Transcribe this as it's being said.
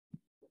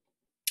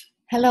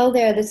Hello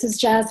there, this is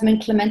Jasmine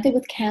Clemente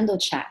with Candle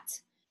Chat.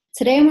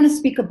 Today I want to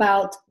speak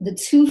about the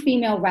two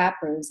female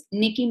rappers,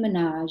 Nicki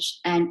Minaj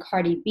and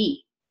Cardi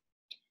B.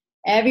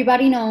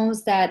 Everybody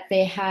knows that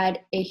they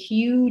had a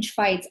huge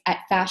fight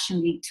at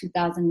Fashion Week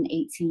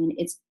 2018.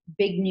 It's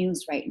big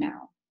news right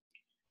now.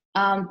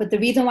 But the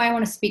reason why I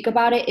want to speak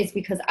about it is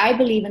because I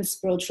believe in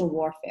spiritual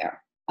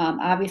warfare.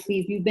 Obviously,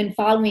 if you've been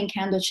following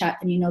Candle Chat,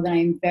 then you know that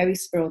I'm very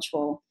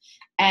spiritual.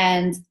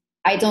 And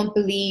I don't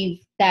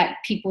believe that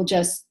people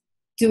just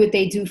do what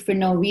they do for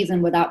no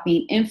reason without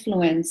being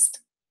influenced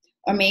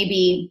or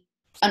maybe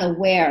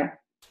unaware.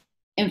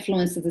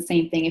 Influence is the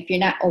same thing. If you're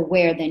not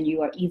aware, then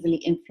you are easily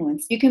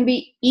influenced. You can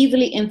be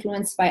easily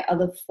influenced by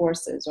other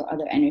forces or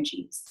other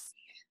energies.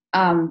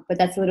 But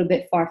that's a little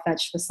bit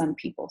far-fetched for some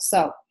people.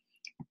 So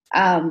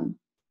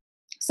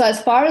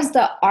as far as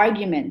the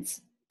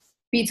argument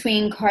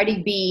between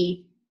Cardi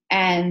B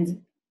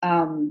and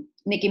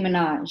Nicki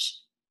Minaj,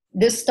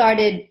 this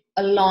started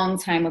a long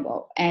time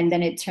ago, and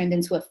then it turned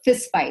into a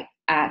fist fight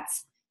at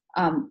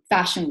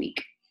Fashion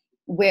Week,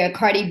 where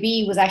Cardi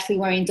B was actually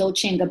wearing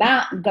Dolce &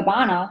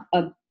 Gabbana,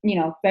 a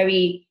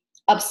very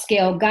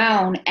upscale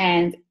gown,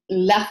 and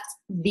left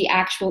the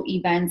actual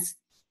event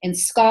in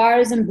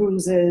scars and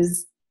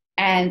bruises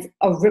and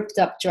a ripped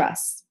up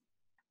dress.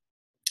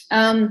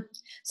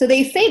 So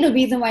they say the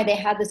reason why they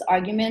had this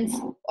argument,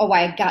 or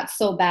why it got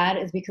so bad,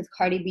 is because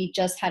Cardi B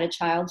just had a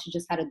child. She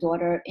just had a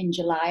daughter in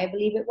July, I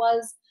believe it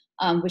was,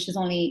 which is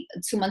only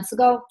 3 months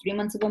ago,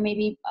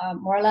 maybe,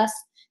 more or less.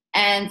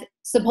 And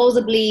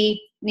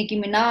supposedly Nicki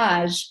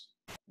Minaj,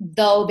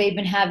 though they've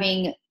been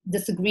having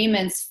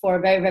disagreements for a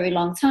very, very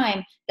long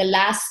time, the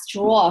last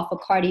straw for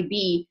Cardi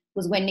B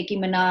was when Nicki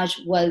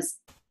Minaj was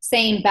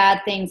saying bad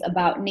things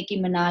about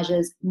Nicki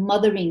Minaj's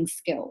mothering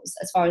skills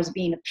as far as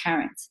being a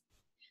parent.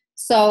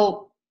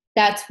 So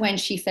that's when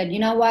she said, you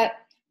know what,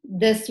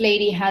 this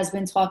lady has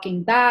been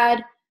talking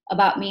bad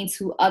about me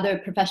to other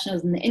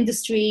professionals in the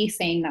industry,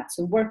 saying not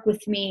to work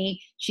with me.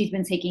 She's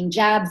been taking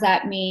jabs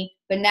at me.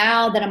 But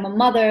now that I'm a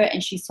mother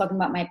and she's talking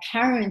about my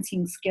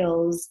parenting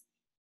skills,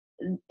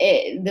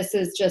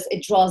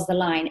 it draws the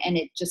line, and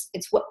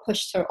it's what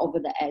pushed her over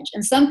the edge.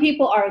 And some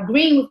people are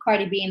agreeing with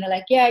Cardi B, and they're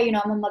like, yeah,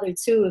 I'm a mother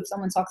too. If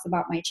someone talks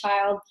about my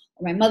child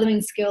or my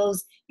mothering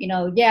skills,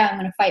 yeah, I'm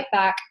going to fight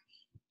back.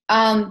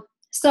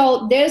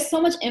 So there's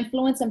so much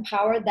influence and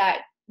power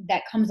that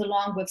comes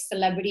along with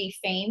celebrity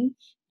fame,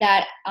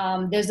 that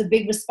there's a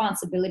big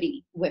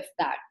responsibility with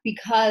that,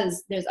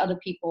 because there's other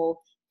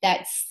people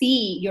that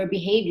see your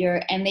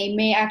behavior and they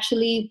may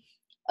actually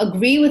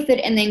agree with it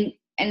and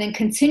then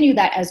continue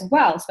that as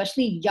well,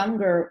 especially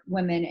younger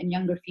women and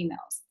younger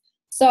females.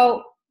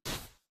 So,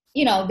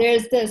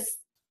 there's this,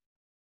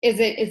 is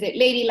it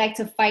ladylike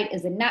to fight?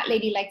 Is it not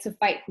ladylike to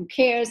fight? Who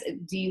cares?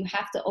 Do you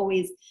have to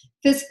always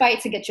fist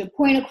fight to get your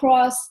point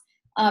across?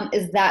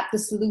 Is that the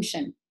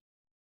solution?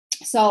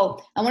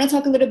 So I want to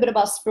talk a little bit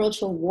about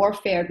spiritual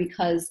warfare,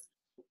 because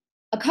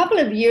a couple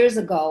of years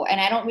ago, and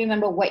I don't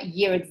remember what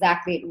year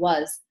exactly it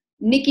was,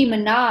 Nicki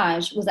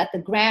Minaj was at the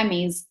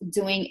Grammys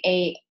doing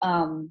a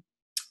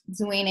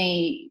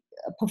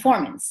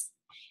performance.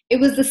 It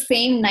was the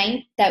same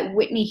night that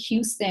Whitney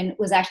Houston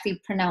was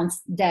actually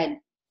pronounced dead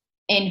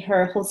in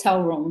her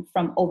hotel room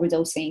from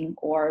overdosing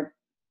or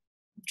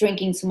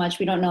drinking too much.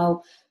 We don't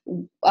know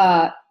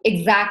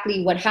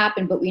exactly what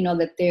happened, but we know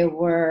that there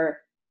were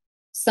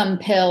some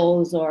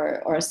pills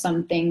or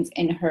some things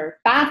in her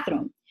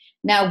bathroom.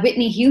 Now,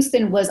 Whitney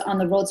Houston was on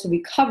the road to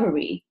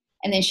recovery,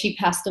 and then she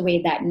passed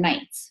away that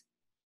night.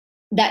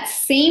 That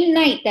same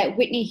night that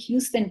Whitney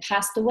Houston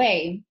passed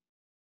away,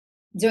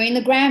 during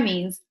the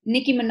Grammys,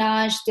 Nicki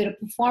Minaj did a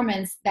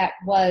performance that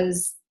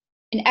was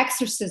an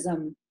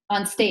exorcism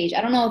on stage.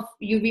 I don't know if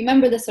you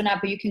remember this or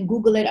not, but you can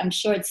Google it. I'm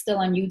sure it's still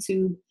on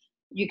YouTube.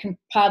 You can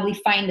probably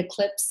find the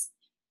clips.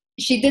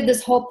 She did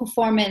this whole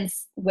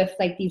performance with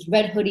like these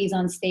red hoodies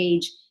on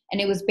stage, and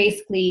it was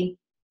basically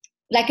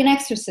like an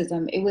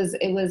exorcism. It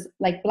was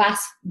like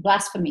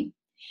blasphemy.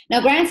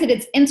 Now, granted,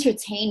 it's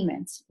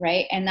entertainment,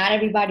 right? And not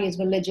everybody is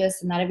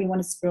religious, and not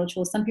everyone is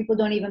spiritual. Some people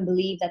don't even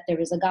believe that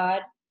there is a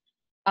God.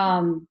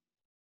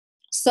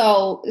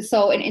 So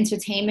in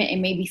entertainment, it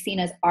may be seen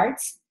as art,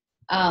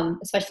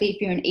 especially if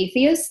you're an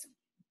atheist.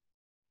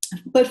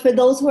 But for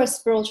those who are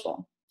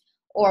spiritual,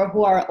 or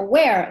who are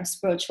aware of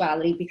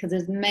spirituality, because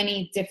there's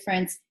many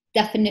different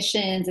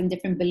definitions and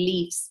different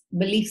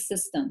belief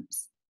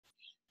systems.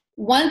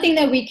 One thing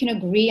that we can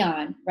agree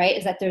on, right,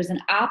 is that there's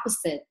an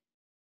opposite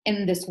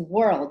in this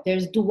world.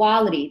 There's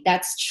duality.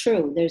 That's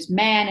true. There's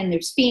man and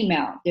there's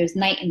female. There's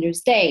night and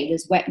there's day.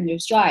 There's wet and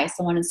there's dry,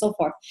 so on and so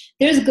forth.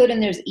 There's good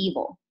and there's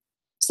evil.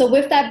 So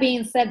with that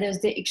being said, there's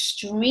the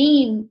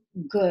extreme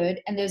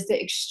good and there's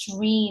the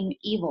extreme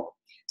evil.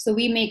 So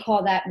we may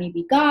call that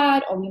maybe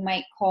God, or we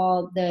might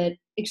call the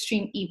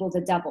extreme evil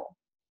the devil,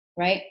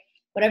 right?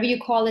 Whatever you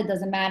call it,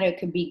 doesn't matter. It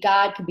could be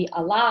God, could be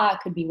Allah,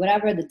 could be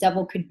whatever. The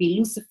devil could be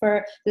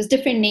Lucifer. There's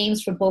different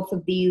names for both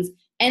of these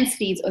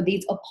entities or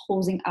these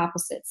opposing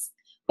opposites.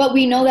 But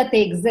we know that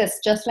they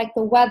exist, just like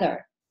the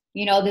weather.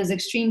 There's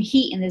extreme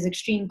heat and there's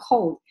extreme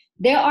cold.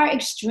 there are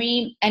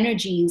extreme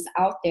energies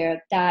out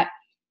there that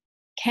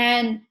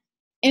can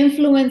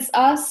influence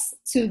us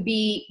to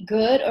be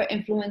good or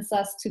influence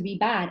us to be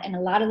bad. And a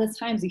lot of the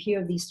times you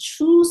hear of these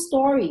true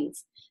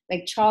stories,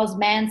 like Charles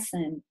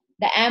Manson,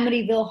 the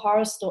Amityville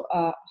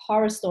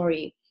horror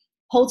story,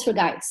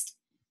 Poltergeist.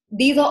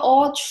 These are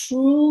all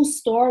true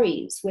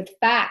stories with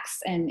facts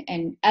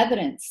and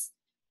evidence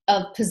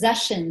of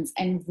possessions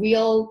and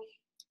real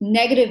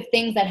negative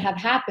things that have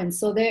happened.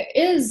 So there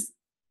is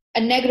a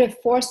negative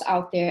force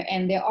out there,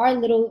 and there are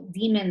little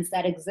demons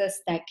that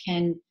exist that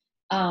can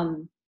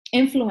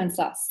influence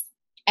us.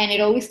 And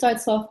it always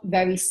starts off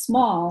very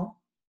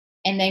small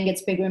and then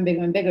gets bigger and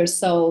bigger and bigger.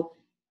 So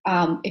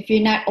if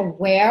you're not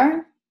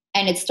aware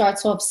and it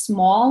starts off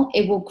small,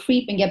 it will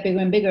creep and get bigger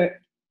and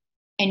bigger.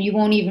 And you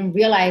won't even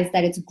realize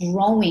that it's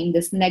growing,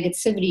 this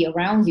negativity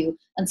around you,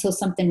 until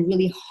something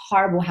really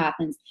horrible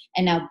happens.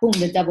 And now, boom,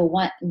 the devil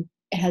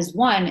has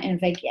won. And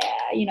it's like,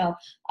 yeah,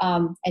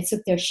 I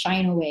took their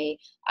shine away.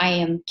 I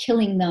am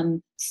killing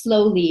them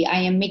slowly.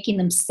 I am making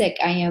them sick.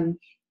 I am,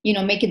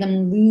 making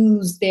them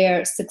lose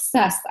their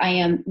success. I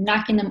am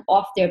knocking them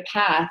off their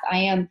path. I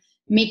am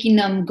making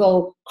them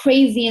go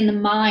crazy in the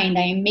mind.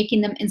 I am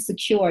making them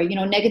insecure.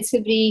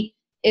 Negativity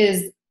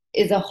is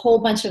a whole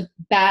bunch of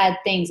bad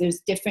things. There's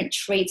different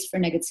traits for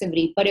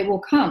negativity, but it will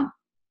come.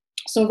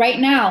 So right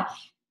now,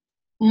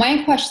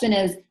 my question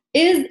is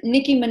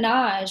Nicki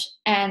Minaj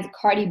and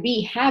Cardi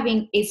B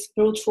having a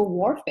spiritual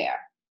warfare?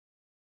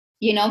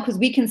 Because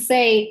we can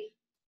say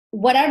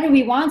whatever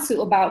we want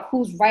to about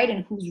who's right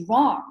and who's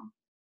wrong.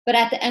 But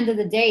at the end of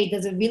the day,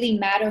 does it really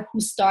matter who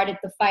started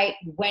the fight,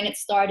 when it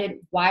started,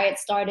 why it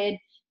started,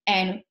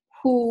 and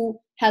who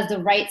has the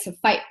right to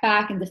fight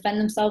back and defend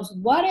themselves?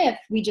 What if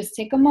we just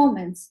take a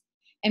moment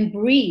and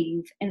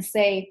breathe and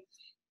say,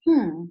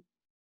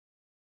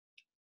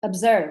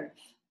 observe.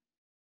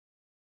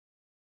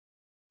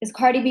 Is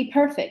Cardi B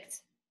perfect?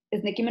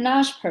 Is Nicki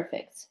Minaj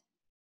perfect?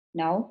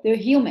 No, they're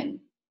human.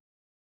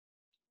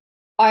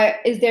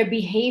 Is their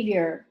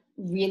behavior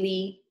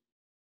really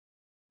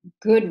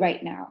good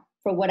right now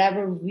for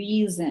whatever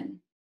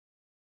reason?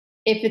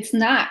 If it's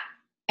not,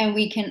 and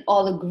we can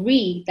all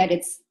agree that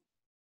it's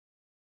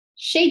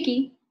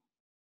shaky,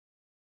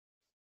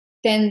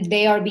 then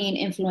they are being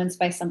influenced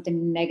by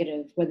something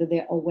negative, whether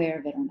they're aware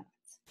of it or not.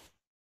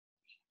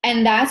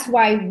 And that's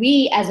why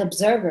we as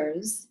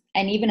observers,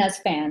 and even as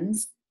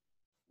fans,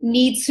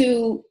 need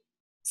to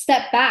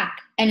step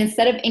back, and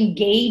instead of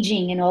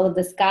engaging in all of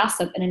this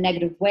gossip in a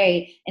negative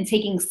way and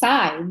taking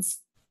sides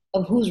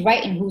of who's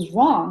right and who's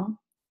wrong,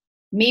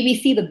 maybe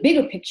see the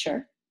bigger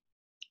picture.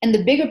 And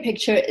the bigger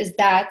picture is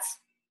that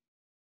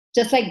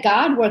just like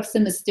God works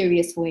in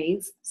mysterious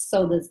ways,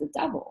 so does the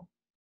devil.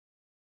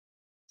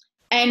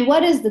 And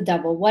what is the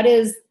devil? What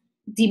is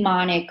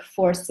demonic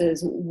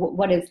forces?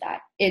 What is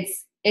that? It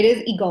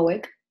is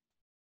egoic.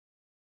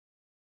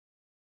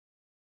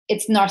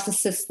 It's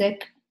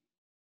narcissistic.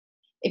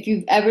 If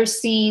you've ever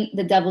seen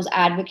The Devil's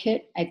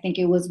Advocate, I think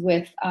it was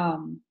with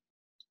Al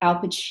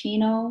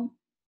Pacino.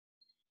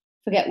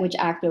 Forget which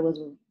actor it was.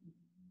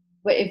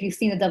 But if you've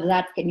seen The Devil's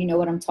Advocate, you know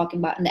what I'm talking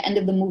about. In the end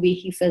of the movie,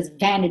 he says,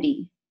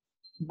 vanity,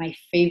 my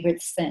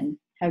favorite sin.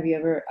 Have you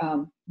ever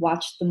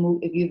watched the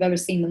movie? If you've ever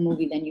seen the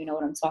movie, then you know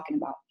what I'm talking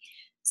about.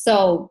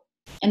 So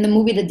in the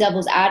movie The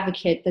Devil's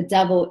Advocate, the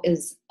devil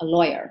is a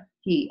lawyer.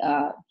 He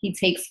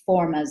takes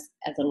form as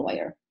a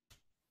lawyer.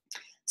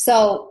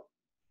 So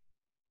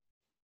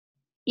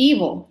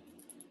evil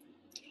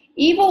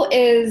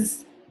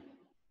is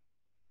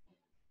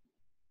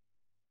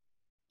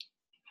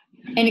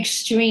an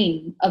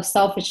extreme of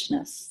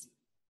selfishness,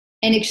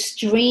 an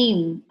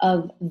extreme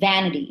of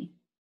vanity,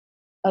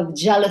 of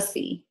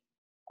jealousy,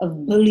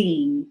 of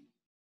bullying,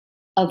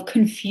 of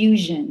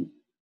confusion,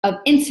 of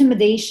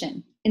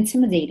intimidation,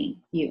 intimidating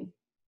you.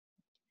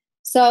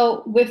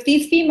 So with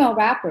these female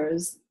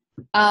rappers,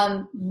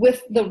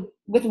 with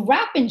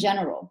rap in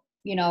general,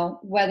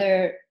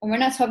 whether, and we're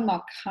not talking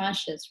about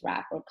conscious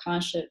rap or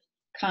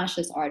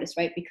conscious artists,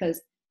 right?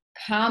 Because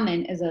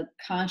Common is a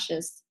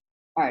conscious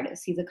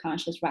artist. He's a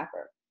conscious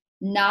rapper.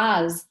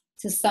 Nas,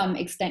 to some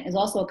extent, is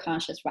also a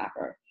conscious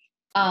rapper,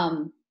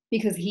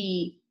 because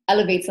he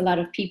elevates a lot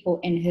of people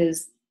in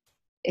his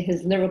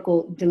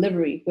lyrical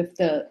delivery with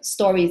the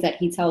stories that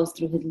he tells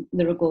through his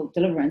lyrical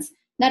deliverance.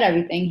 Not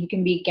everything. He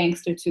can be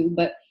gangster too,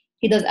 but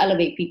he does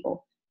elevate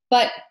people.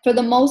 But for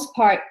the most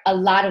part, a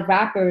lot of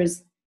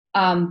rappers,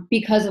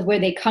 because of where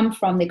they come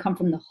from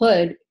the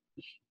hood,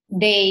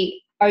 they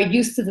are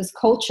used to this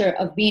culture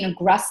of being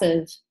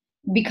aggressive,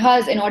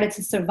 because in order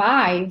to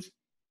survive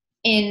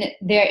in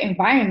their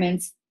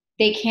environments,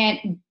 they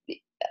can't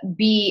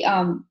be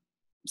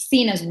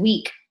seen as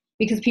weak,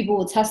 because people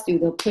will test you,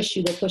 they'll push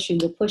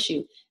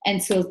you.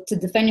 And so to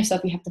defend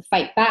yourself, you have to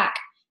fight back.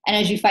 And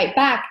as you fight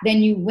back,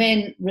 then you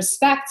win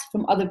respect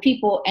from other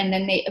people, and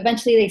then they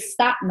eventually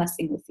stop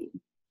messing with you.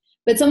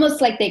 But it's almost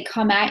like they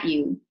come at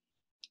you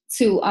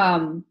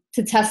to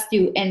test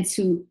you and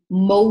to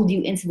mold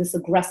you into this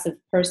aggressive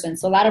person.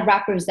 So a lot of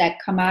rappers that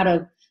come out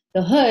of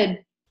the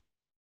hood,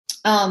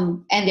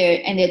 and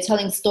they're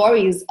telling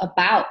stories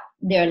about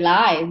their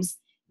lives,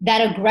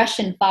 that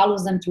aggression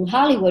follows them through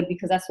Hollywood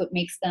because that's what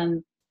makes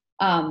them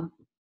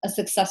a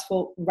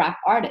successful rap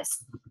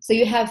artist. So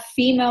you have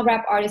female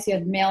rap artists, you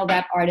have male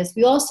rap artists.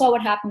 We all saw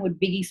what happened with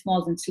Biggie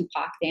Smalls and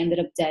Tupac. They ended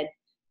up dead,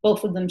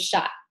 both of them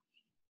shot.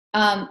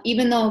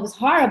 Even though it was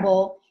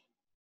horrible,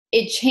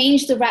 it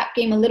changed the rap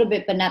game a little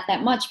bit, but not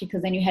that much,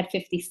 because then you had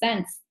 50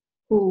 Cent,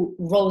 who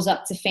rose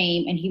up to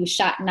fame, and he was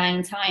shot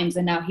 9 times,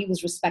 and now he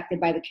was respected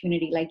by the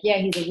community. Like, yeah,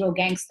 he's a real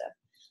gangster.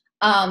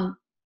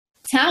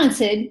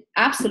 Talented,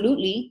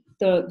 absolutely.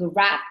 The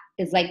rap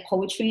is like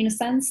poetry in a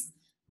sense.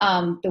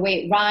 The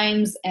way it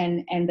rhymes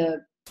and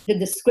the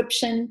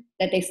description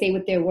that they say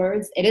with their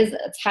words, it is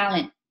a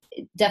talent,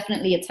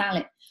 definitely a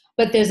talent.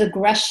 But there's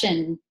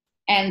aggression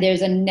and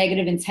there's a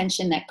negative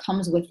intention that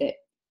comes with it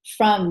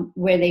from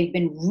where they've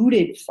been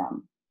rooted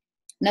from.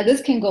 Now,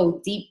 this can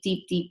go deep,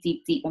 deep, deep,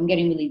 deep, deep. I'm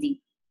getting really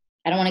deep.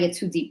 I don't want to get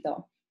too deep,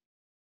 though.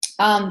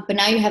 But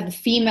now you have the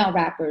female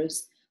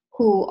rappers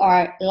who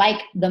are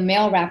like the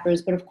male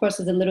rappers, but of course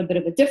there's a little bit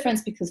of a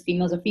difference because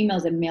females are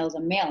females and males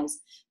are males.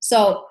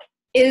 So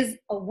is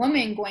a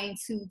woman going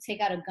to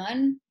take out a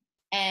gun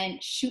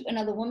and shoot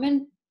another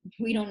woman?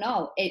 We don't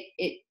know.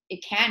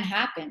 It can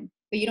happen,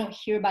 but you don't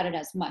hear about it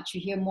as much. You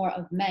hear more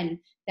of men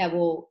that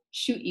will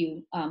shoot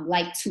you,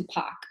 like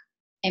Tupac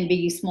and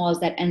Biggie Smalls,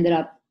 that ended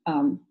up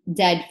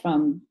dead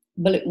from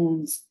bullet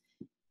wounds.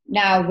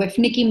 Now with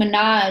Nicki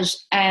Minaj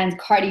and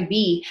Cardi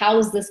B, how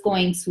is this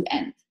going to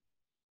end?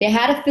 They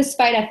had a fist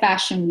fight at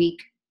Fashion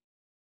Week.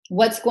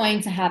 What's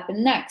going to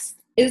happen next?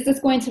 Is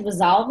this going to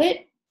resolve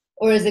it,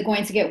 or is it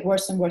going to get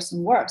worse and worse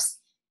and worse?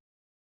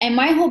 And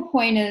my whole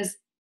point is,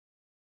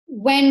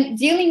 when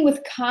dealing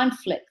with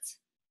conflict,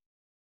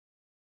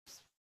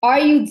 are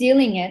you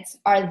dealing it,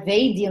 are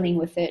they dealing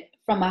with it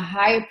from a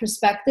higher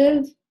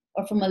perspective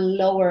or from a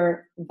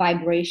lower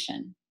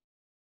vibration?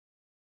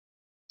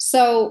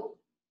 So,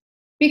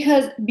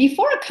 because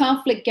before a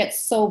conflict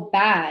gets so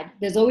bad,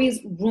 there's always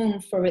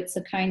room for it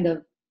to kind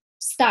of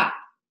stop,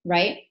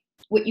 right?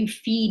 What you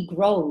feed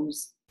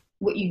grows.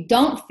 What you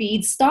don't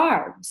feed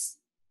starves.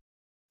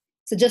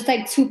 So just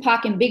like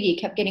Tupac and Biggie,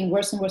 kept getting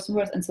worse and worse and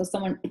worse until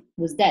someone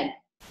was dead.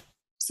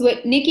 So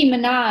with Nicki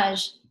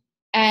Minaj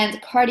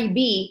and Cardi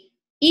B,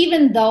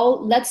 even though,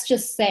 let's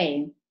just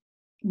say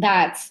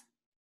that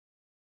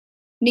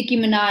Nicki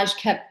Minaj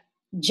kept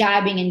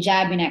jabbing and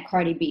jabbing at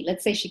Cardi B.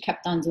 Let's say she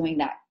kept on doing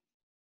that.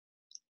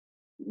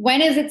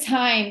 When is it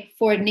time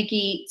for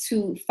Nicki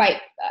to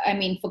fight?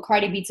 For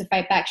Cardi B to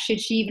fight back?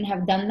 Should she even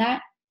have done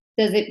that?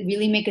 Does it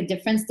really make a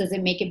difference? Does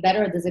it make it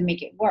better, or does it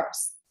make it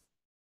worse?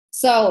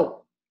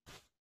 So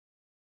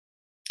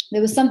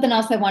there was something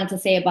else I wanted to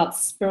say about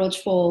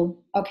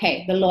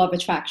the law of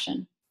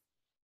attraction.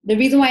 The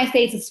reason why I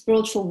say it's a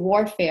spiritual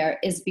warfare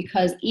is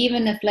because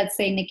even if, let's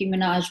say, Nicki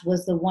Minaj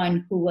was the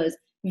one who was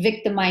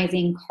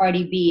victimizing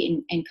Cardi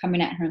B and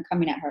coming at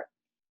her,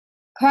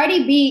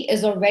 Cardi B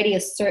is already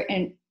a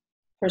certain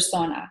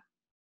persona.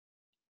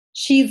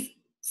 She's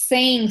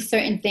saying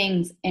certain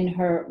things in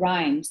her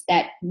rhymes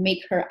that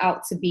make her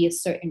out to be a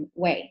certain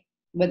way,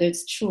 whether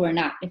it's true or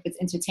not, if it's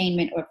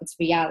entertainment or if it's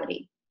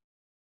reality.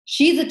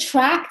 She's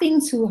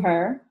attracting to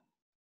her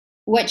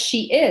what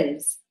she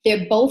is.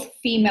 They're both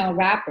female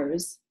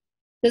rappers.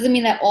 Doesn't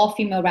mean that all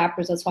female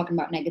rappers are talking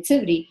about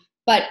negativity,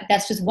 but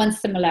that's just one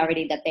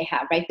similarity that they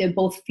have, right? They're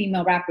both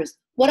female rappers.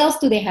 What else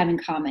do they have in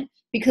common?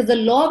 Because the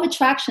law of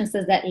attraction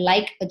says that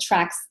like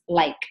attracts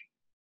like.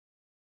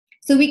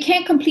 So we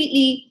can't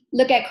completely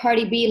look at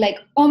Cardi B like,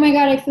 oh my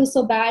God, I feel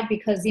so bad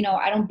because,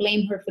 I don't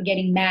blame her for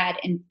getting mad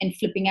and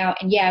flipping out.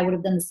 And yeah, I would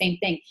have done the same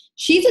thing.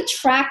 She's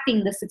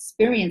attracting this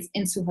experience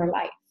into her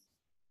life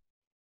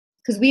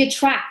because we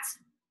attract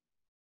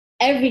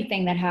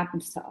everything that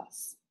happens to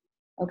us,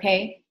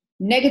 okay?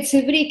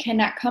 Negativity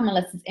cannot come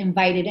unless it's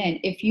invited in.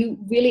 If you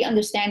really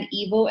understand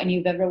evil and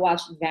you've ever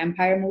watched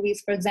vampire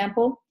movies, for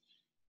example,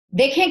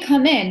 they can't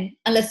come in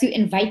unless you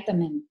invite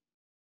them in.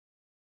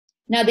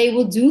 Now, they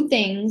will do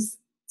things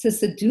to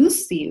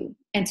seduce you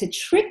and to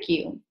trick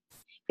you.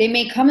 They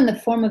may come in the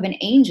form of an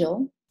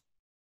angel,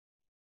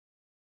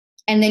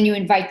 and then you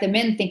invite them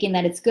in thinking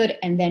that it's good,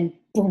 and then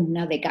boom,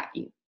 now they got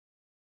you.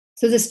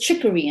 So there's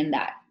trickery in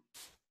that.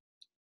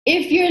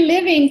 If you're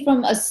living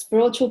from a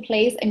spiritual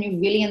place and you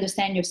really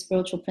understand your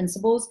spiritual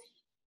principles,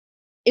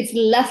 it's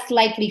less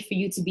likely for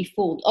you to be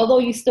fooled. Although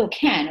you still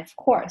can, of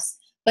course,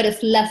 but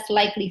it's less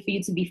likely for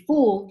you to be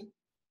fooled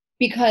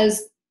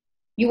because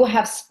you will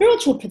have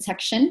spiritual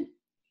protection.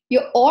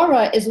 Your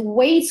aura is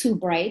way too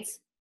bright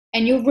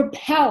and you'll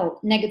repel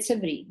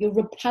negativity. You'll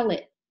repel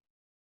it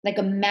like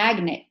a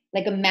magnet,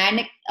 a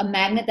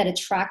magnet that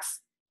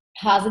attracts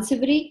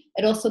positivity.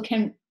 It also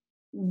can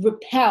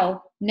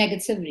repel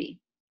negativity.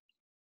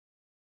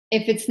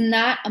 If it's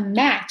not a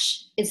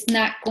match, it's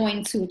not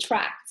going to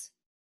attract.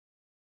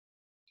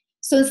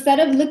 So instead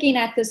of looking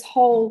at this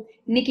whole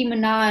Nicki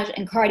Minaj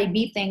and Cardi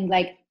B thing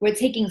like we're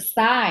taking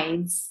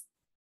sides,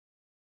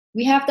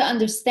 we have to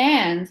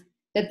understand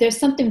that there's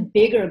something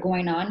bigger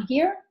going on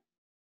here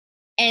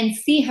and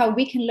see how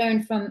we can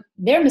learn from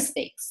their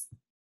mistakes.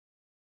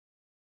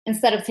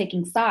 instead of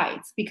taking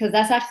sides, because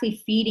that's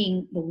actually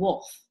feeding the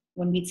wolf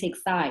when we take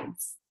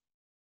sides.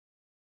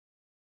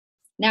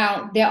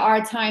 Now, there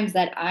are times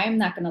that I'm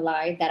not going to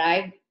lie that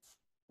I've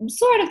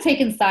sort of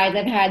taken sides.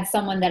 I've had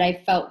someone that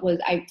I felt was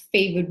I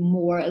favored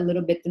more a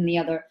little bit than the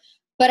other,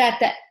 but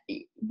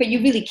but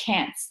you really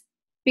can't,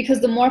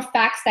 because the more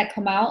facts that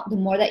come out, the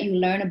more that you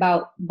learn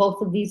about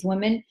both of these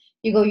women,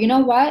 you go, you know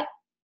what?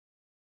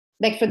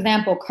 Like, for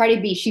example, Cardi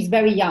B, she's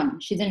very young.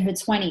 She's in her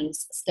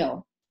 20s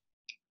still.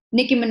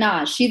 Nicki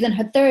Minaj, she's in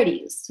her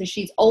 30s, so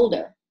she's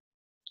older.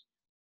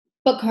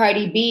 But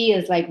Cardi B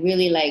is like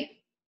really like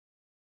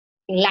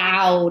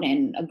loud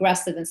and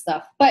aggressive and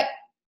stuff. But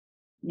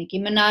Nicki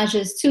Minaj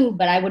is too,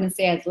 but I wouldn't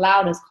say as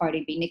loud as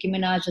Cardi B. Nicki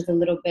Minaj is a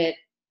little bit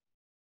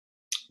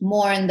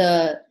more in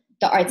the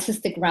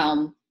artistic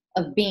realm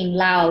of being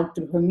loud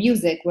through her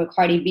music, where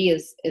Cardi B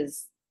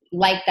is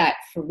like that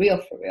for real,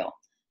 for real.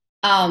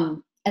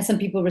 And some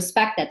people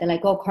respect that. They're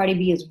like, oh, Cardi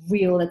B is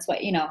real. That's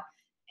what, you know.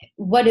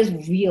 What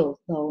is real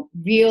though?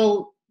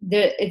 Real,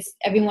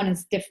 everyone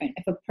is different.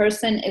 If a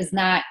person is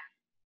not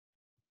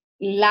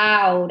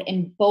loud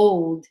and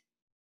bold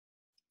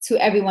to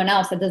everyone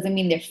else, that doesn't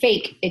mean they're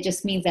fake. It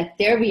just means that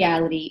their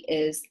reality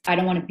is, I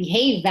don't want to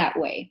behave that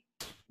way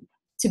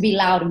to be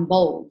loud and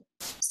bold.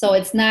 So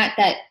it's not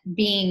that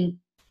being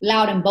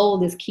loud and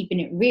bold is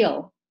keeping it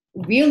real.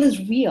 Real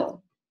is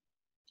real.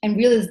 And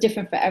real is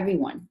different for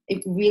everyone.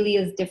 It really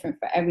is different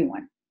for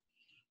everyone.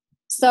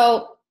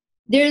 So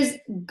there's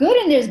good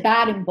and there's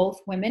bad in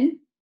both women,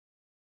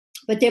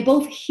 but they're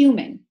both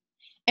human.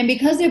 And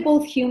because they're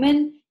both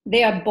human,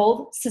 they are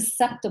both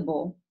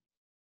susceptible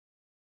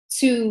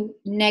to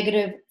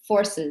negative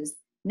forces.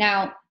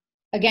 Now,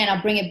 again,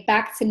 I'll bring it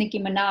back to Nicki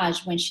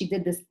Minaj when she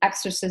did this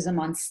exorcism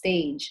on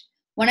stage.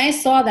 When I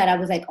saw that, I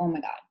was like, oh my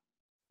God,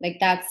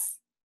 like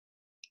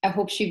I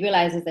hope she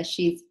realizes that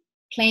she's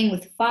playing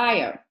with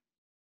fire.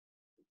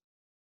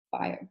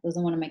 Fire, those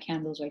are one of my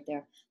candles right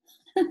there.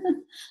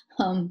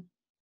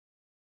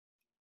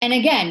 And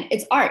again,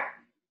 it's art,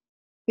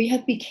 but you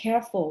have to be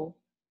careful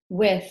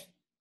with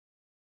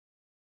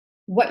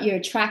what you're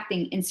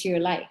attracting into your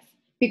life.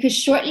 Because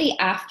shortly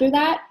after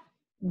that,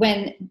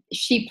 when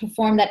she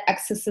performed that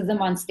exorcism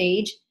on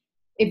stage,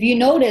 if you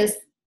notice,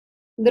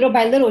 little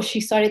by little, she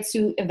started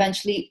to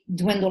eventually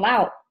dwindle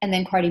out. And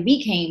then Cardi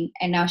B came,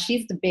 and now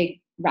she's the big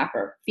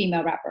rapper,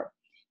 female rapper.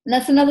 And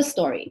that's another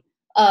story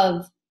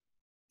of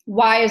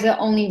why is there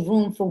only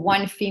room for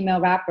one female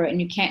rapper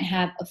and you can't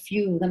have a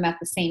few of them at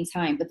the same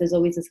time, but there's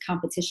always this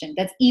competition.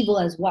 That's evil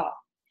as well.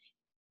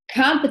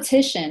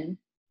 Competition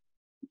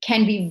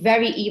can be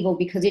very evil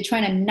because you're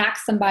trying to knock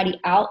somebody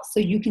out so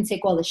you can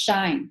take all the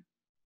shine.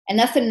 And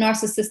that's a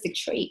narcissistic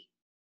trait,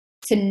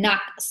 to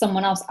knock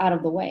someone else out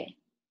of the way.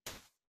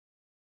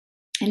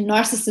 And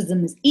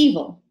narcissism is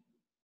evil,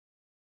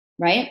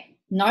 right?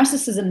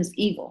 Narcissism is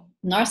evil.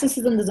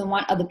 Narcissism doesn't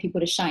want other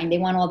people to shine. They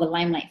want all the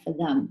limelight for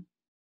them.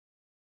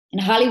 And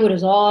Hollywood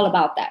is all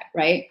about that,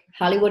 right?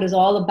 Hollywood is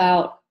all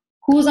about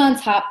who's on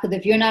top, because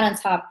if you're not on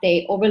top,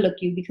 they overlook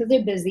you because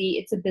they're busy.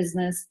 It's a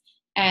business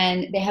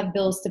and they have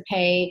bills to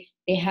pay.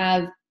 They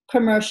have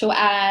commercial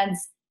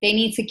ads. They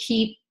need to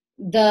keep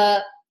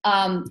the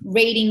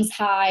ratings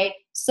high.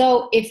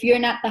 So if you're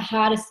not the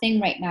hottest thing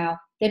right now,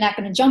 they're not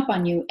going to jump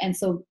on you. And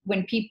so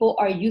when people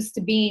are used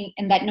to being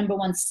in that number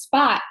one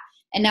spot,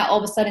 and now all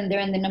of a sudden they're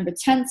in the number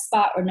 10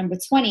 spot or number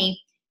 20,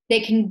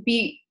 they can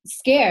be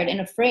scared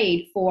and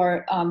afraid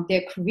for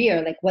their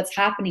career. Like, what's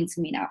happening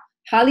to me now?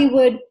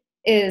 Hollywood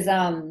is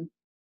all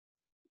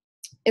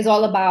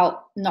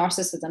about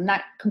narcissism,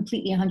 not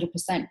completely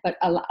 100%, but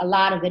a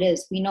lot of it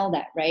is. We know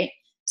that, right?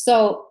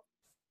 So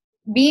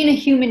being a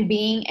human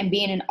being and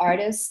being an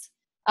artist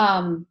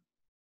at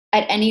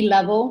any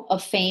level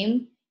of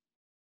fame,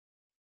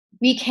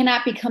 we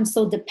cannot become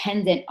so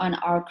dependent on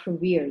our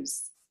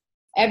careers.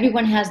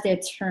 Everyone has their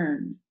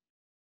turn,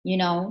 you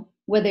know?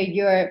 Whether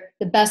you're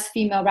the best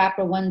female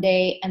rapper one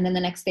day and then the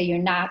next day you're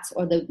not,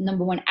 or the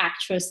number one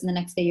actress and the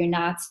next day you're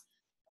not,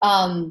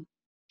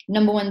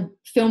 number one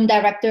film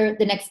director,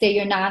 the next day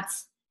you're not,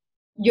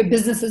 your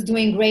business is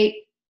doing great,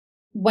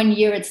 one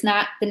year it's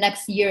not, the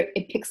next year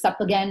it picks up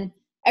again.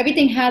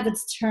 Everything has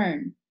its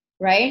turn,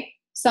 right?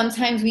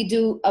 Sometimes we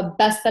do a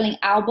best-selling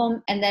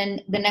album and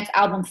then the next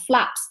album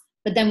flops,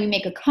 but then we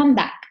make a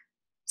comeback.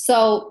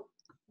 So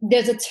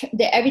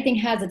everything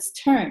has its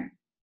turn.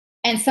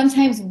 And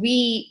sometimes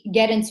we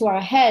get into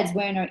our heads,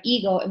 we're in our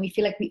ego, and we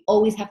feel like we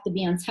always have to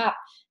be on top.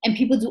 And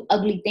people do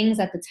ugly things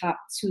at the top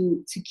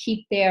to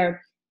keep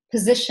their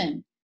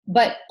position.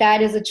 But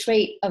that is a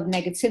trait of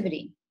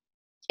negativity.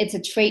 It's a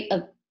trait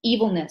of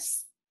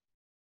evilness.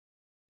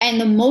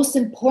 And the most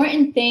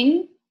important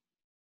thing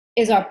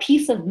is our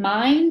peace of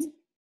mind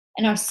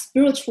and our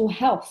spiritual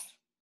health.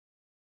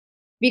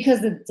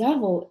 Because the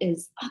devil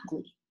is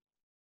ugly.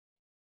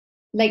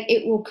 Like,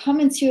 it will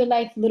come into your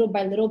life little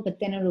by little, but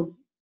then it'll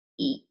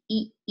eat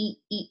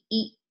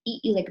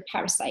you like a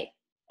parasite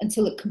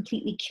until it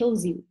completely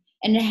kills you.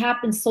 And it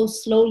happens so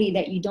slowly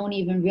that you don't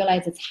even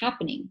realize it's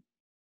happening.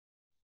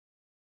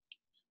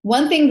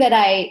 One thing that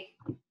I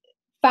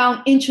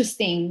found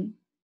interesting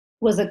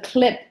was a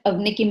clip of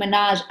Nicki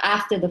Minaj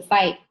after the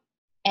fight,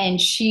 and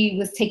she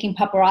was taking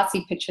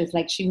paparazzi pictures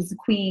like she was the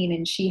queen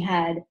and she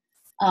had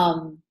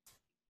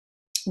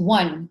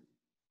won,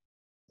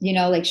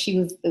 like she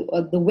was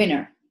the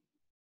winner.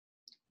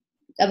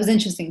 That was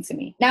interesting to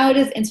me. Now it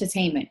is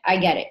entertainment. I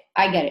get it.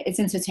 It's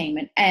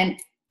entertainment. And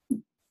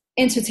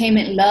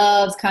entertainment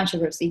loves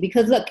controversy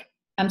because look,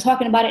 I'm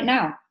talking about it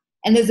now.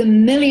 And there's a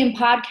million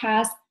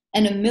podcasts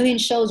and a million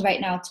shows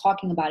right now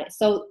talking about it.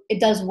 So it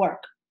does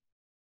work.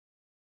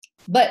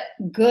 But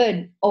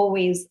good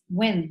always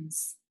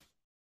wins.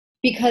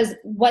 Because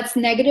what's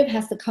negative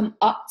has to come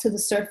up to the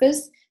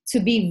surface to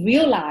be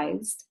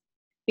realized,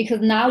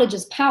 because knowledge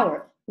is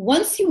power.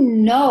 Once you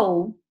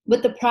know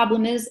what the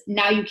problem is,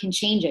 now you can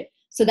change it.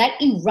 So that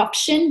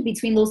eruption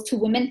between those two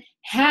women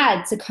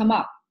had to come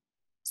up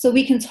so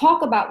we can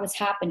talk about what's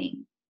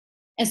happening.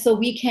 And so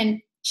we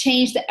can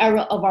change the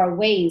era of our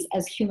ways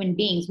as human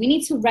beings. We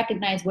need to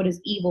recognize what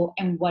is evil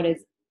and what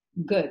is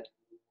good.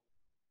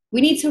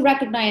 We need to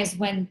recognize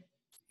when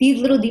these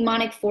little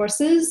demonic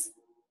forces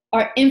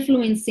are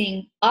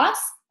influencing us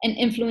and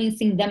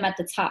influencing them at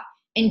the top,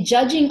 and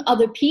judging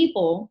other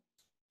people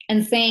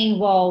and saying,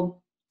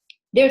 well,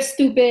 they're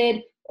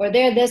stupid, or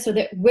they're this, or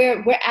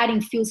we're adding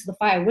fuel to the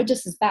fire. We're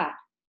just as bad.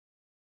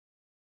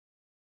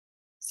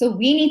 So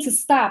we need to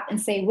stop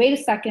and say, wait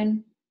a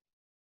second.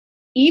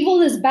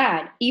 Evil is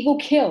bad. Evil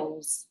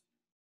kills.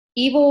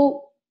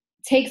 Evil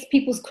takes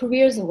people's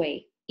careers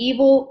away.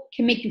 Evil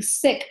can make you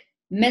sick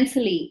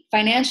mentally,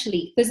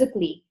 financially,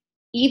 physically.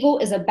 Evil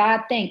is a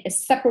bad thing. It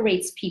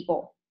separates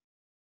people.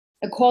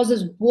 It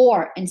causes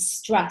war and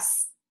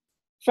stress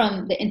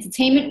from the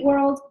entertainment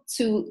world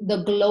to the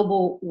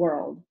global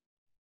world.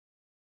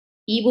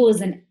 Evil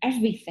is in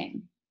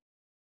everything.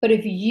 But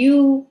if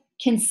you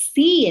can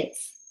see it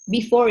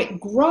before it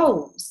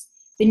grows,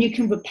 then you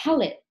can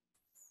repel it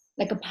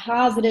like a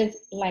positive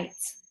light.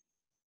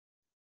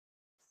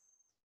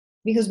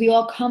 Because we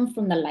all come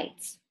from the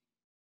light.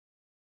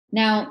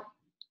 Now,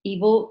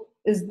 evil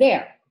is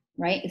there,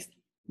 right?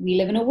 We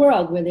live in a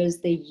world where there's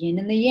the yin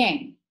and the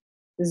yang.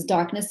 There's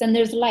darkness and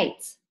there's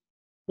light.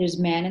 There's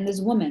man and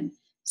there's woman.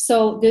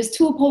 So there's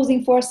two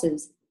opposing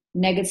forces,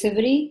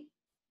 negativity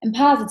and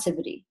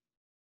positivity.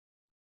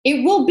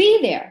 It will be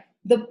there.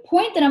 The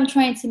point that I'm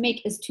trying to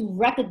make is to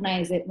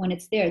recognize it when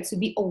it's there, to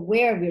be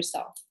aware of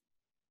yourself.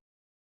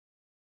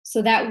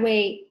 So that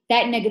way,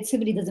 that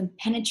negativity doesn't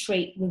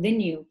penetrate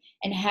within you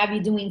and have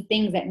you doing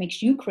things that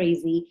makes you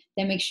crazy,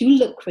 that makes you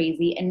look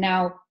crazy. And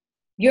now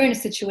you're in a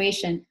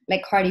situation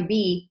like Cardi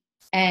B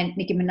and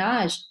Nicki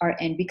Minaj are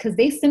in, because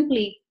they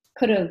simply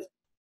could have,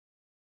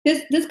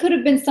 this could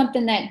have been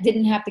something that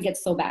didn't have to get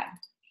so bad.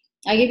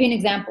 I'll give you an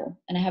example,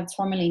 and I have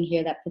tourmaline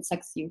here that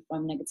protects you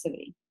from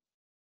negativity.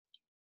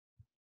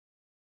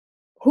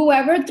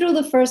 Whoever threw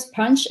the first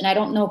punch, and I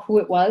don't know who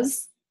it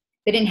was,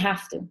 they didn't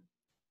have to.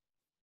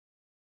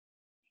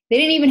 They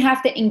didn't even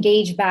have to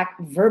engage back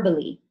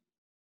verbally.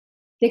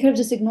 They could have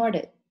just ignored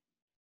it.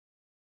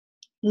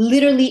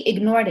 Literally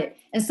ignored it.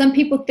 And some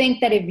people think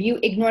that if you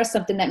ignore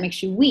something, that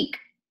makes you weak.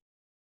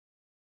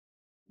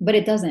 But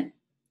it doesn't.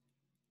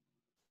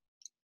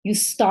 You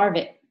starve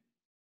it.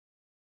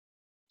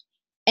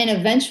 And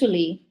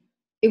eventually,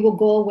 it will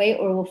go away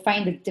or will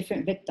find a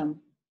different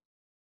victim.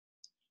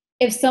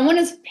 If someone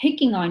is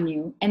picking on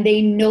you and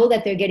they know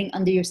that they're getting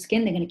under your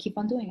skin, they're going to keep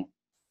on doing it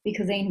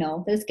because they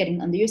know that it's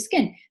getting under your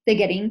skin. They're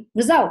getting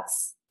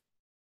results.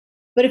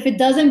 But if it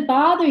doesn't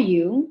bother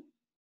you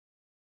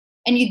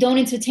and you don't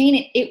entertain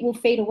it, it will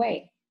fade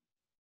away.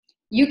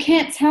 You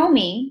can't tell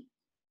me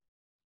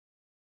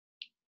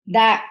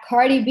that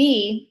Cardi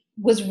B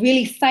was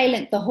really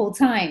silent the whole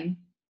time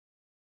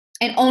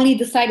and only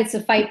decided to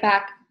fight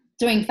back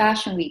during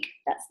Fashion Week.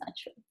 That's not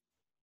true.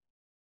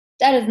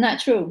 That is not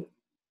true.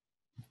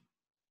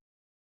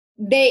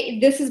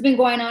 This has been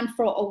going on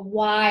for a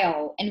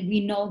while, and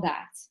we know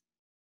that.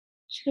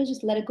 She could have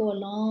just let it go a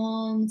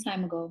long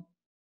time ago.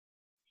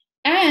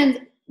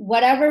 And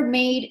whatever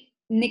made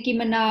Nicki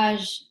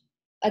Minaj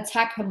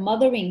attack her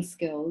mothering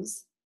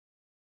skills.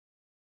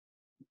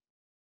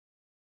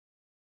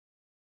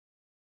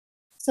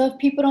 So if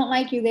people don't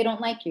like you, they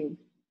don't like you.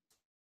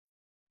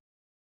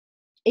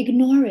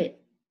 Ignore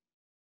it.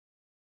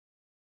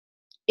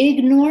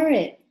 Ignore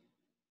it.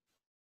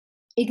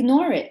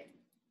 Ignore it.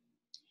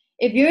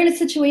 If you're in a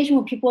situation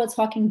where people are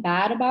talking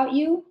bad about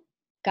you,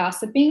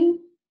 gossiping,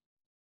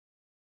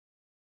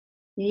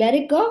 let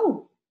it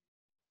go.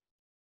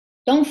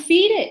 Don't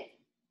feed it.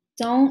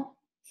 Don't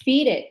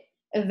feed it.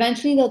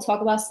 Eventually they'll talk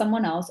about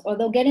someone else or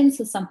they'll get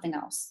into something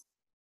else.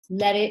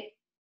 Let it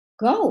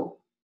go.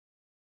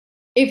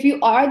 If you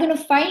are going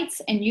to fight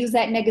and use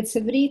that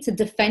negativity to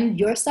defend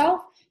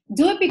yourself,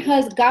 do it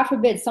because, God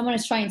forbid, someone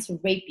is trying to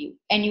rape you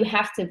and you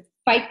have to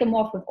fight them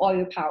off with all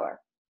your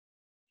power.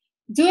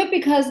 Do it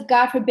because,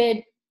 God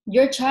forbid,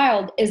 your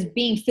child is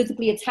being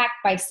physically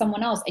attacked by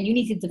someone else and you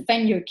need to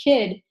defend your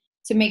kid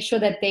to make sure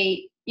that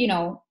they,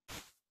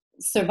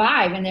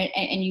 survive, and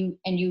you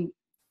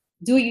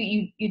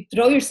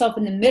throw yourself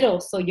in the middle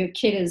so your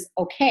kid is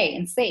okay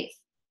and safe.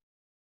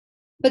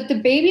 But the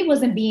baby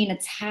wasn't being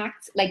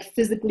attacked, like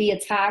physically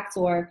attacked,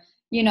 or,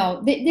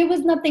 there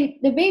was nothing.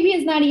 The baby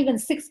is not even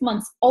 6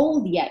 months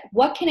old yet.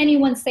 What can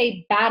anyone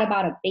say bad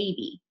about a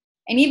baby?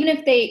 And even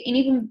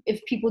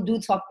if people do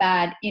talk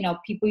bad,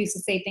 people used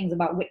to say things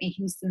about Whitney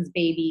Houston's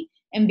baby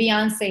and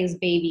Beyonce's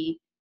baby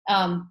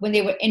when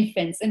they were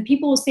infants. And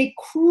people will say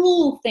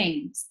cruel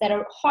things that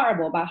are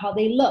horrible about how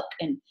they look,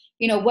 and,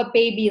 what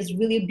baby is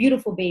really a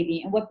beautiful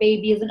baby and what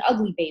baby is an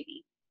ugly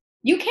baby.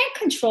 You can't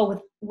control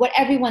with what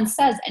everyone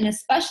says. And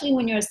especially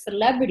when you're a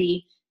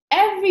celebrity,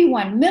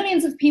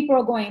 millions of people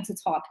are going to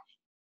talk.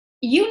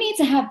 You need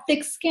to have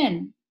thick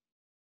skin.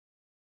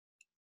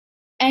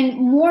 And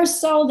more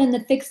so than the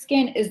thick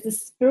skin is the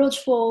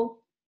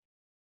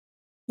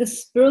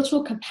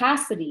spiritual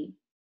capacity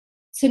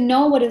to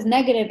know what is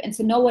negative and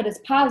to know what is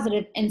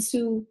positive, and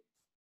to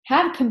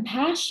have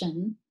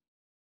compassion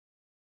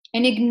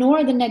and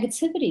ignore the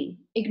negativity.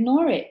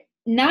 Ignore it.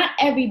 Not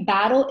every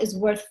battle is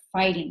worth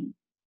fighting.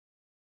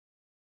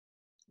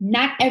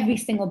 Not every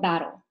single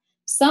battle.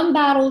 Some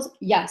battles,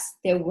 yes,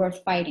 they're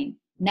worth fighting.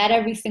 Not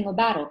every single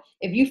battle.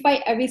 If you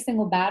fight every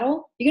single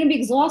battle, you're going to be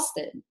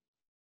exhausted.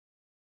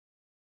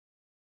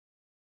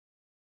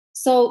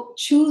 So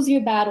choose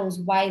your battles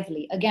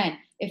wisely. Again,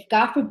 if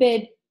God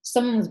forbid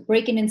someone was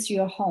breaking into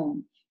your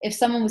home, if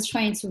someone was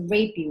trying to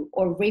rape you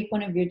or rape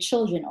one of your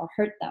children or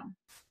hurt them,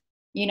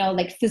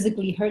 like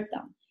physically hurt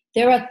them,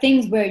 there are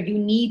things where you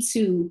need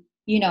to,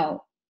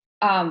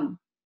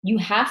 you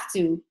have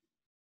to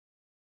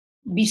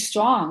be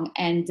strong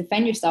and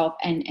defend yourself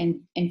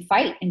and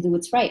fight and do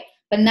what's right.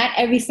 But not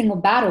every single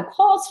battle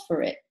calls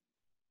for it.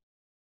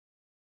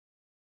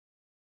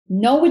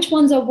 Know which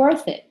ones are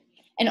worth it.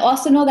 And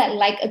also know that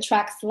like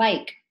attracts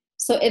like.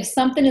 So if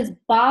something is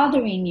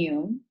bothering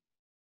you,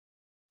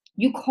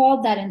 you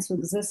call that into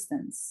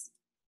existence.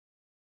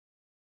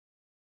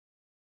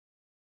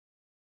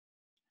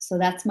 So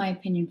that's my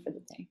opinion for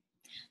the day.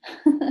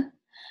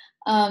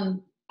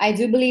 I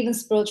do believe in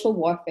spiritual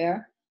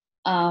warfare.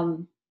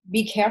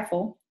 Be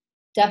careful.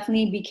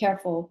 Definitely be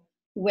careful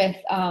with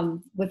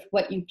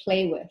what you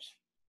play with.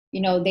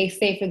 They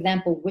say, for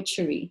example,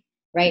 witchery,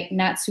 right?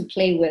 Not to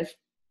play with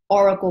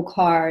oracle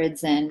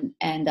cards and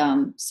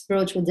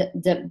spiritual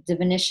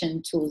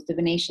divination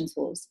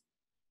tools.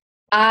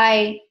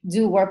 I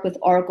do work with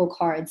oracle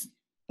cards.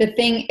 The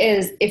thing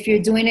is, if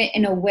you're doing it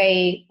in a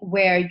way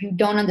where you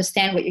don't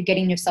understand what you're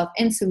getting yourself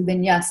into,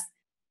 then yes,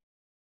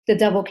 the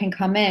devil can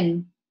come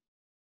in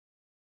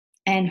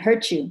and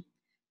hurt you.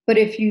 But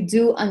if you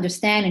do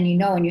understand and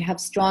and you have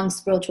strong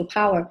spiritual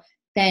power,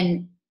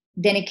 then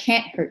it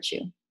can't hurt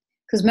you.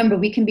 Because remember,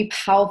 we can be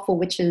powerful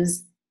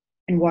witches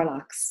and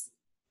warlocks.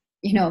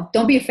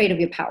 Don't be afraid of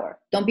your power.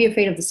 Don't be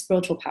afraid of the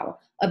spiritual power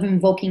of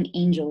invoking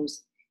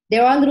angels.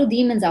 There are little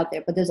demons out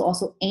there, but there's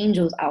also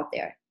angels out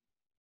there.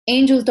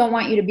 Angels don't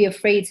want you to be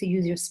afraid to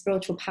use your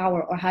spiritual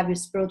power or have your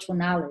spiritual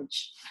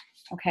knowledge.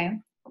 Okay?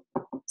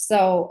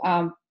 So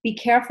be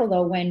careful,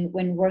 though,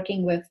 when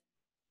working with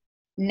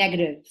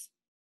negative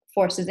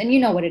forces. And you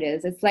know what it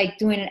is. It's like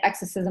doing an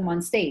exorcism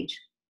on stage.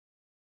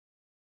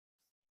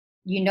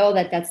 You know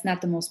that that's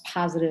not the most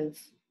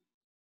positive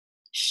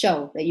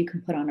show that you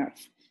can put on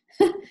earth.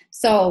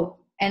 So,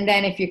 and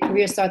then if your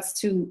career starts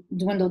to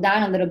dwindle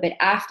down a little bit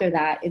after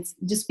that, it's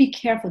just be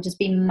careful, just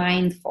be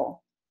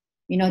mindful.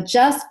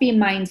 Just be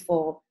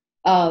mindful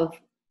of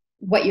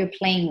what you're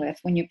playing with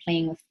when you're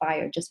playing with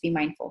fire. Just be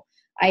mindful.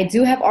 I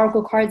do have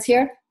oracle cards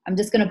here. I'm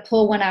just going to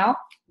pull one out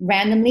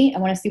randomly. I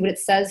want to see what it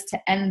says to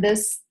end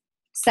this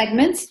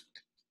segment,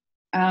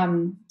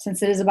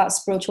 since it is about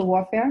spiritual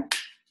warfare.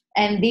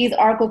 And these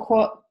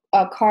oracle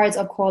cards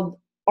are called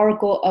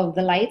Oracle of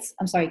the Lights.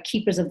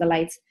 Keepers of the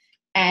Lights.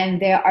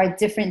 And there are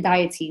different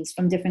deities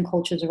from different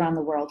cultures around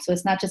the world. So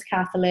it's not just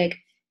Catholic.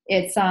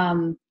 It's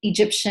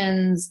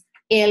Egyptians,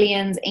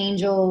 aliens,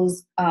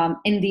 angels,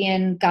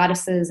 Indian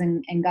goddesses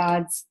and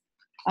gods.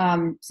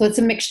 So it's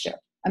a mixture,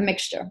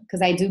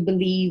 because I do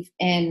believe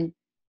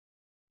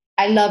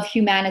I love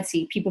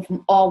humanity, people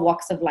from all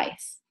walks of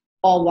life.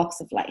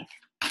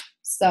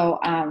 So,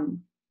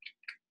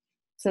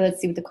 so let's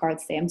see what the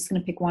cards say. I'm just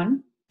going to pick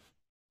one.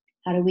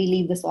 How do we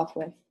leave this off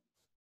with?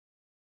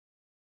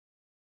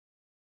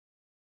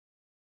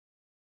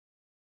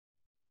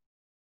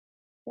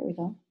 There we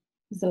go.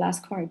 This is the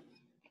last card.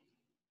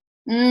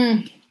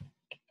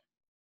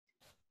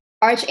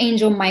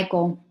 Archangel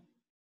Michael.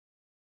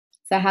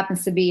 So that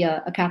happens to be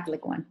a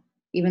Catholic one,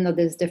 even though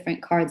there's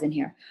different cards in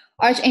here.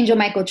 Archangel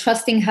Michael,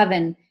 trusting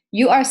heaven.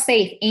 You are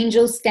safe.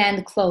 Angels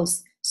stand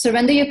close.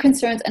 Surrender your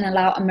concerns and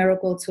allow a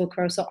miracle to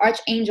occur. So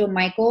Archangel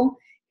Michael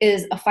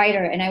is a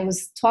fighter, and I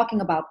was talking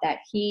about that.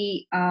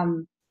 He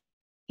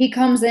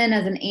comes in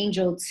as an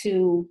angel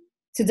to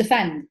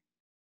defend.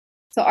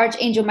 So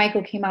Archangel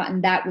Michael came out,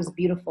 and that was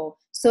beautiful.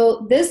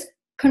 So this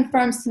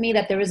confirms to me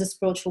that there is a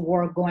spiritual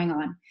war going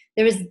on.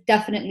 There is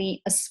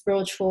definitely a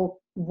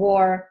spiritual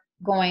war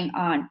going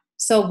on.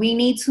 So we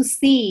need to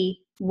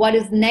see what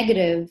is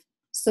negative,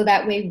 so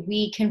that way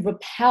we can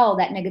repel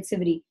that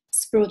negativity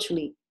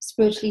spiritually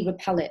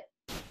repel it.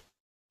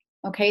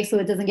 Okay, so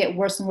it doesn't get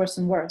worse and worse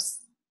and worse.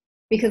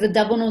 because the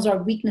devil knows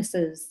our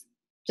weaknesses,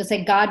 just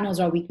like God knows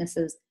our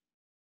weaknesses.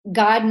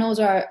 God knows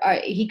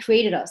he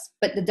created us,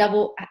 but the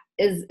devil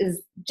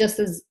is just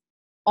as,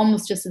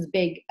 almost just as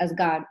big as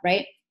God,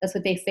 right? That's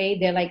what they say.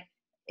 They're like,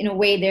 in a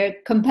way, they're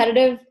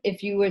competitive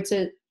if you were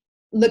to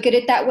look at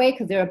it that way,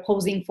 because they're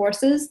opposing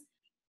forces.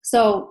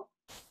 So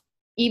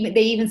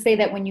they even say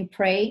that when you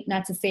pray,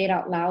 not to say it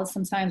out loud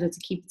sometimes, or to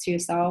keep it to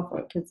yourself,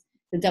 or because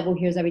the devil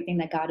hears everything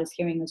that God is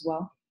hearing as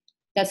well.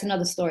 That's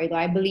another story, though.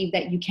 I believe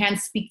that you can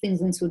speak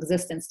things into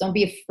existence. Don't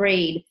be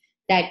afraid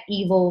that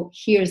evil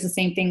hears the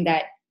same thing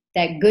that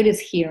good is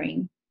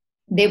hearing.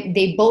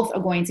 They both are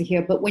going to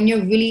hear. But when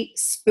you're really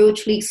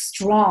spiritually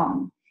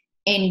strong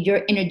in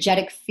your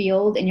energetic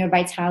field and your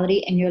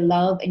vitality and your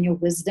love and your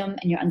wisdom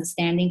and your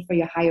understanding for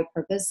your higher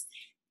purpose,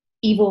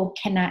 evil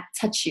cannot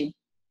touch you.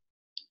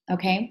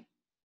 Okay?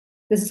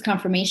 This is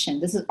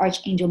confirmation. This is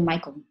Archangel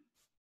Michael.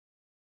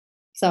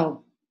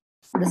 So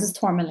this is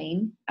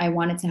tourmaline. I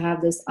wanted to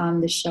have this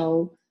on the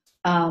show.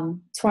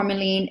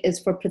 Tourmaline is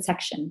for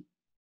protection.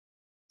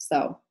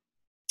 So,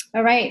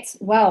 all right.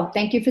 Well,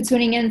 thank you for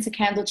tuning in to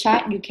Candle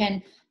Chat. You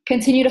can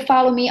continue to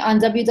follow me on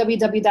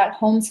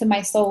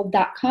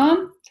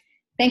www.hometomysoul.com.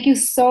 Thank you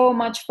so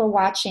much for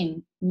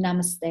watching.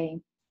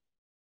 Namaste.